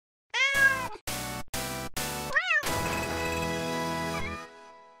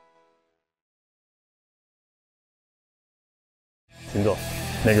秦总，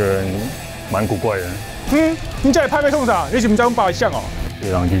那个人蛮古怪的。你这拍卖冲啥？你是唔知我爸像哦？这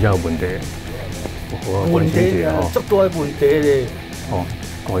人真正有问题，我关心一下哦。足大的问题咧。哦，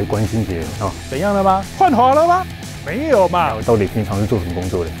我会关心一下哦。怎样了吗？换滑了吗？没有嘛。到底平常是做什么工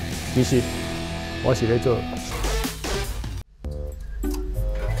作的？其实我是在做。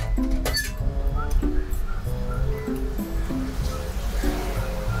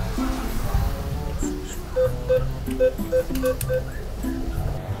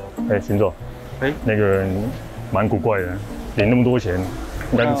 秦总，那个人蛮古怪的，领那么多钱，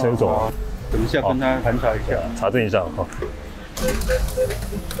应该是车手。等一下跟他盘查一下，查证一下哈。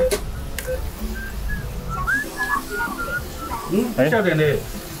少年嘞，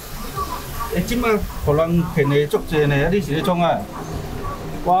即摆互人骗的足济呢，你是咧创啊？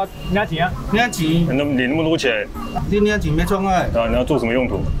我领钱啊，领钱。领那么多钱，你领钱要创啊？啊，你要做什么用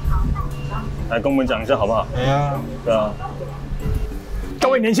途？来跟我们讲一下好不好？对啊，对啊。 各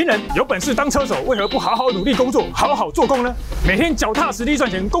位年轻人，有本事当车手，为何不好好努力工作，好好做工呢？每天脚踏实地赚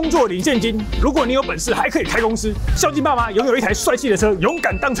钱，工作领现金。如果你有本事，还可以开公司。孝敬爸妈，拥有一台帅气的车，勇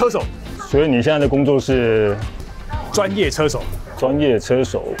敢当车手。所以你现在的工作是专业车手。专业车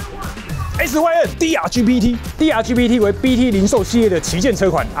手。 SYN DRGPT 为 BT 零售系列的旗舰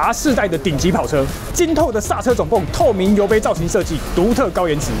车款 R4代的顶级跑车，晶透的刹车总泵，透明油杯造型设计，独特高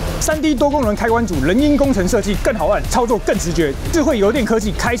颜值，3D 多功能开关组，人因工程设计更好按，操作更直觉。智慧油电科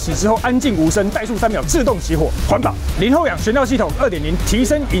技开启之后安静无声，怠速3秒自动熄火，环保。零后氧悬吊系统2.0，提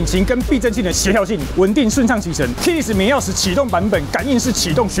升引擎跟避震器的协调性，稳定顺畅骑乘。KITAGAWA 免钥匙启动版本，感应式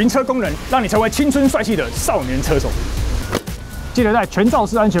启动寻车功能，让你成为青春帅气的少年车手。 记得戴全罩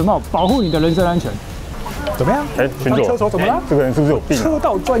式安全帽，保护你的人身安全。怎么样？群总，车手怎么了？这个人是不是有病？车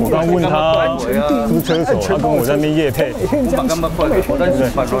道专业，我刚问他是不是车手，他跟我在那边业配。每天这样，每天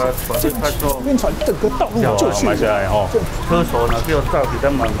宣传整个道路就去。买下来哈。车手呢叫到比较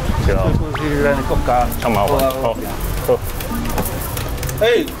忙，对啊，就是咱国家。像麻烦。好，好。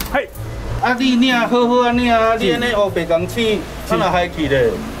嘿，啊你领好好啊领啊，你安尼黑白工钱，哪来海去咧？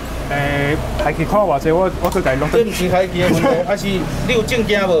 还去看偌济，我去家弄。这不是海去的问题，还是你有证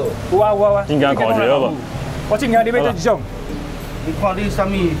件无？有啊有啊。证件看一下好不？我证件你要做几种？你看你什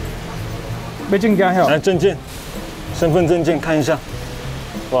么？要证件吼？来证件，身份证件看一下，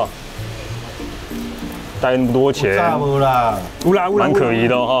哇，带那么多钱，诈无啦？有啦有啦，蛮可疑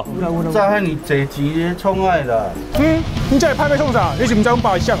的哈。诈遐尼济钱咧创爱啦？你这拍卖冲啥？你是唔知我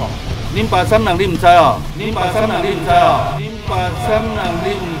爸像哦？ 恁爸三人你唔知哦？恁爸三人你唔知哦？恁爸三人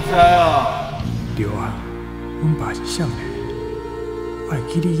你唔知哦？对啊，阮爸是啥个？我会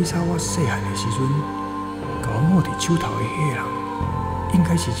记你去查我细汉的时阵，甲我摸伫手头的迄个人，应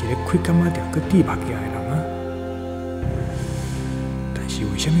该是一个开干仔店佮猪肉架的人啊。但是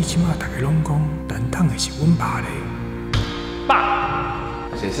为什么即马大家拢讲担当的是阮爸呢？爸，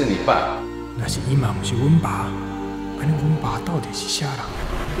谁是你爸？若是伊嘛毋是阮爸，安尼阮爸到底是啥人？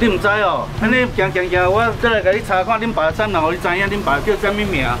 你唔知哦？安尼行，我再来甲你查看恁爸三人，互你知影恁爸叫啥物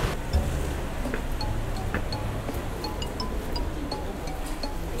名。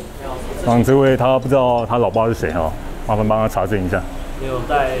这位他不知道他老爸是谁哈，麻烦帮他查证一下。你有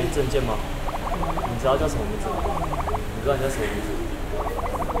带证件吗？你知道叫什么名字吗？你知道你叫什么名字？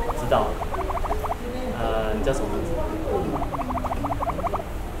知道。你叫什么名字？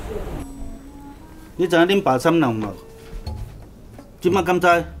你知影恁爸三人无？ 即摆敢知？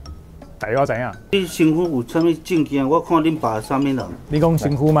大家知影？你身躯有啥物证件？我看恁爸啥物人？你讲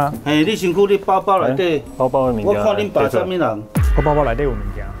身躯吗？嘿，你身躯你包包内底，包包的物件。我看恁爸啥物人？我包包内底有物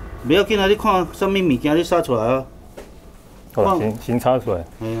件。不要紧啊，你看啥物物件，你刷出来啊。好，先查出来。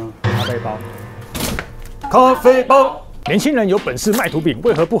哎呀，咖啡包。咖啡包。年轻人有本事卖毒品，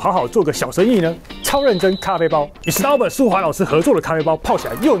为何不好好做个小生意呢？超认真咖啡包，与 Starbucks 舒华老师合作的咖啡包，泡起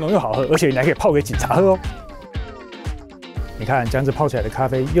来又浓又好喝，而且你还可以泡给警察喝哦。 你看，这样子泡起来的咖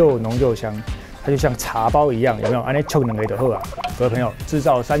啡又浓又香，它就像茶包一样，有没有？安尼冲两个就好啊！各位朋友，制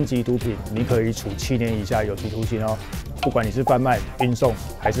造3级毒品，你可以处7年以下有期徒刑哦。不管你是贩卖、运送，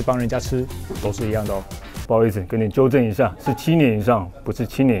还是帮人家吃，都是一样的哦。不好意思，跟你纠正一下，是7年以上，不是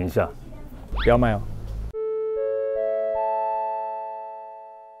7年以下。不要卖哦。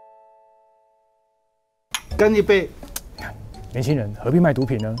干一杯。年轻人何必卖毒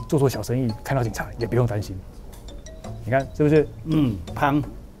品呢？做小生意，看到警察也不用担心。 你看是不是？胖。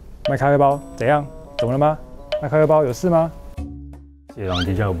卖咖啡包怎样？怎么了吗？卖咖啡包有事吗？这人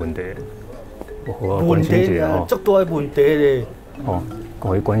真正有问题，我关心一下哦。足大的问题咧。哦，我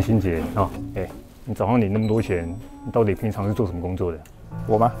会关心一下哦。你早上领那么多钱，你到底平常是做什么工作的？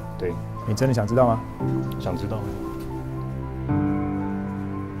我吗？对。你真的想知道吗？想知道。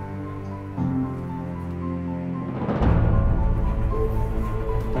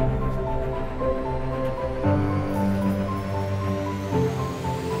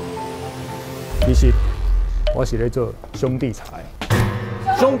其实我是在做兄弟茶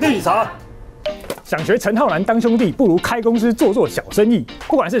的。兄弟茶。想学陈浩南当兄弟，不如开公司做小生意。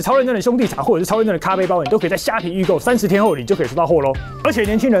不管是超认真的兄弟茶，或者是超认真的咖啡包，你都可以在虾皮预购，30天后你就可以收到货喽。而且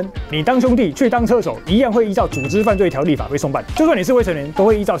年轻人，你当兄弟去当车手，一样会依照组织犯罪条例法被送办。就算你是未成年，都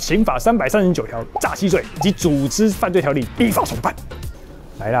会依照刑法339条诈欺罪以及组织犯罪条例依法送办。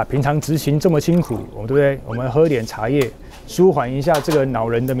来啦，平常执行这么辛苦，对不对？我们喝点茶叶，舒缓一下这个恼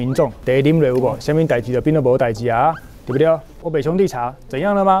人的民众。第一啉落有无？下面代志就变得无代志啊，对不对？我北兄弟茶怎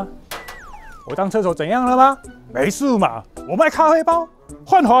样了吗？我当车手怎样了吗？没事嘛。我卖咖啡包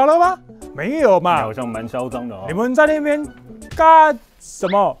换滑了吗？没有嘛。好像蛮嚣张的哦。你们在那边干什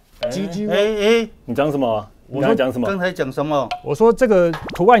么？鸡鸡？你讲什么？我刚才讲什么？刚才讲什么？我说这个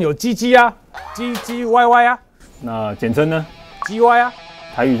图案有鸡鸡啊，鸡鸡歪歪啊。那简称呢？鸡歪啊。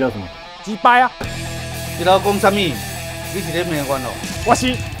台语叫什么？鸡掰啊。你老讲什么？你是咧骗我哦？我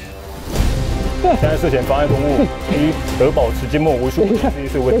是。现在涉嫌妨碍公务，依得保持缄默为数不一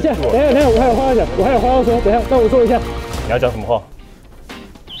是为等一下，我还有话要讲，我还有话要说，等一下，让我说一下。你要讲什么话？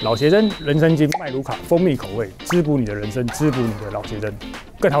老学生人参精麦卢卡蜂蜜口味，滋补你的人生，滋补你的老学生。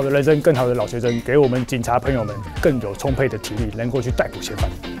更好的人生，更好的老学生，给我们警察朋友们更有充沛的体力，能够去逮捕嫌犯。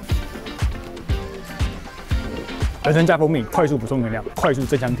人参加蜂蜜，快速补充能量，快速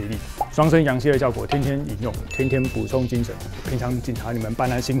增强体力，双生阳气的效果，天天饮用，天天补充精神。平常警察你们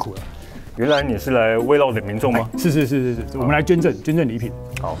办案辛苦了。原来你是来慰劳的民众吗？是，我们来捐赠礼品。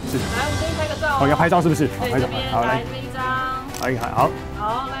好，是。来，我们先拍个照。哦，要拍照是不是？好，拍照。好，来这一张。好。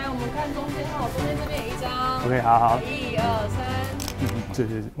好，来，我们看中间哦，中间这边有一张。 OK， 好。1、2、3。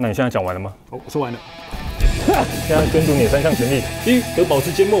是。那你现在讲完了吗？我说完了。现在宣读你3项权利：1. 得保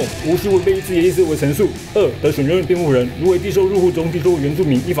持缄默，无需违背意志也意思为陈述； 2. 得选任辩护人，如为低收入户中低收入原住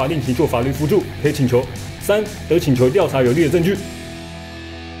民，依法令提出法律扶助，可以请求； 3. 得请求调查有利的证据。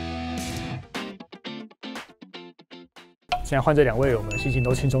现在换这2位，我们心情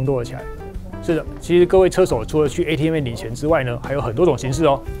都轻松多了起来。是的，其实各位车手除了去 ATM 领钱之外呢，还有很多种形式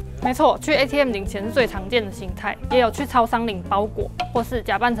哦。没错，去 ATM 领钱是最常见的形态，也有去超商领包裹，或是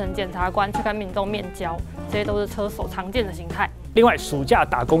假扮成检察官去跟民众面交，这些都是车手常见的形态。另外，暑假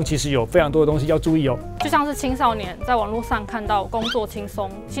打工其实有非常多的东西要注意哦，就像是青少年在网络上看到工作轻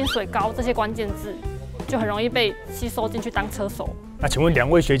松、薪水高这些关键字，就很容易被吸收进去当车手。那请问2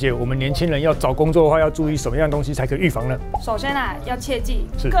位学姐，我们年轻人要找工作的话，要注意什么样的东西才可以预防呢？首先啊，要切记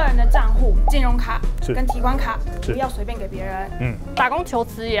个人的账户、金融卡跟提款卡不要随便给别人。打工求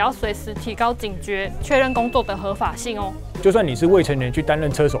职也要随时提高警觉，确认工作的合法性哦。就算你是未成年去担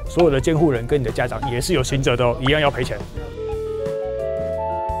任车手，所有的监护人跟你的家长也是有刑责的哦，一样要赔钱。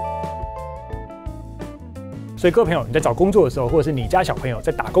所以各位朋友，你在找工作的时候，或者是你家小朋友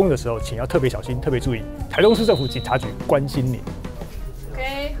在打工的时候，请要特别小心、特别注意。台中市政府警察局关心你。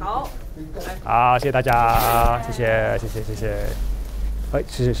OK， 好。好，谢谢大家，谢谢。哎，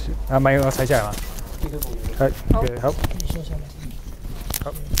是。那麦要拆下来吗？哎，好。好。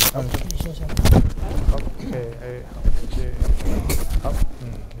好。OK， 哎，好，谢谢。好，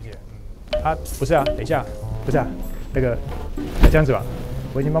谢谢。啊，不是啊，等一下，不是啊，那个，这样子吧，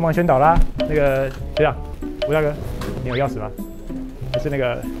我已经帮忙宣导啦。那个学长，吴大哥，你有钥匙吗？不是那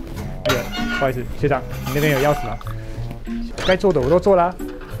个，不好意思，学长，你那边有钥匙吗？该做的我都做啦。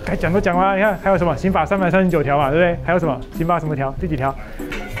该讲都讲完，你看还有什么刑法339条嘛，对不对？还有什么刑法什么条？第几条？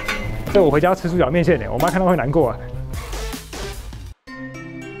这我回家要吃猪脚面线呢，我妈看到会难过啊。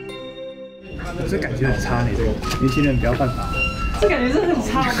这感觉很差呢，这个年轻人不要犯法。这感觉是很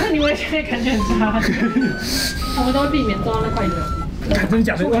差，我看你们也感觉很差。我们都会避免撞到那块的。真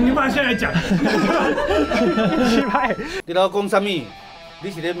假的？你妈现在讲。气派。你老讲什么？你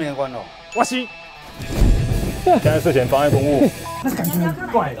是咧骗我哦？我是。现在涉嫌妨碍公务。那感觉很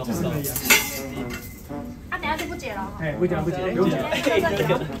怪，就是那样。啊，等下就不解了。哎，不解，不解。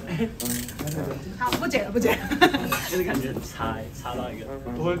好，不解了。就是感觉很差，差到一个，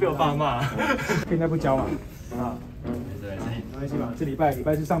不会被我爸骂。现在不教嘛？啊，对，没关系嘛。这礼拜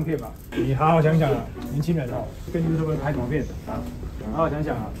是上片嘛？你好好想想啊，年轻人哦，跟 YouTube 拍什么片啊？好好想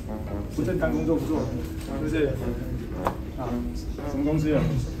想啊，不正当工作不做，是不是？啊，什么公司啊？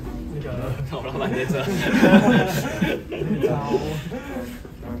那个我老板在这。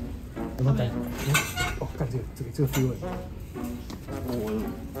有没有感觉？哦，干这个 feel。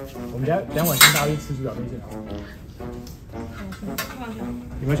我们等下晚上大家去吃猪脚面线好。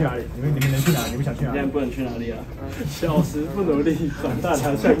你们去哪里？你们能去哪里？你们想去哪里？现在不能去哪里啊？小时不努力，长大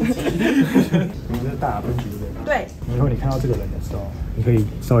才相机。你们是大雅分局对不对？对。以后你看到这个人的时候，你可以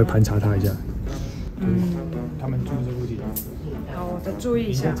稍微盘查他一下。他们住这附近。好，我再注意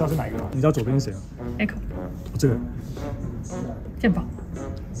一下。你知道是哪一个吗？你知道左边是谁吗 ？Echo。这个。健保。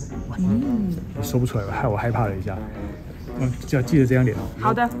哇，你说不出来，害我害怕了一下。就要记得这张脸哦。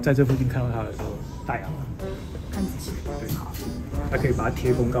好的。在这附近看到他的时候，大牙。看仔细。对，好。他可以把它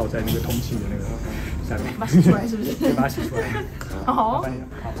贴公告在那个通气的那个下面。把它洗出来是不是？对，把它洗出来。好。好。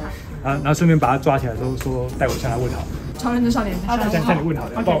然后顺便把他抓起来之后说，带我向他问好。超认真少年，他向你问好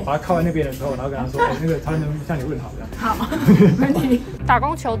的，帮我把他靠在那边的时候，然后跟他说，那个超认真向你问好的。好，没问题。打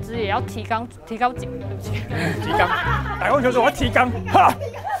工求职也要提纲，提纲紧，对不起。提纲，打工求职我要提纲，哈，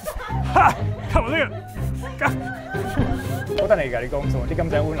哈，看我这个，纲。我等下甲你讲什么？你敢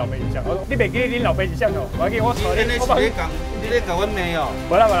知阮老爸是啥？我说你袂记恁老爸是啥哦？我记我错你，我帮你讲，你咧甲阮骂哦？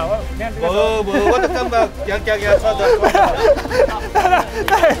无啦，我无，我就感觉行错的。Hello， 大家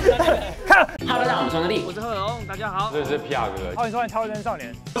好，我是张力，我是贺龙，大家好。这是 PR 哥，欢迎收看《超人少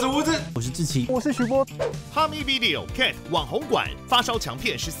年》。我是吴子，我是志奇，我是徐波。哈密 Video Cat 网红馆发烧强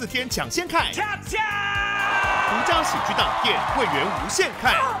片14天抢先看，独家喜剧大片会员无限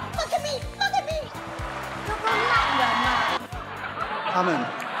看。Look at me， 都烂人呐！他们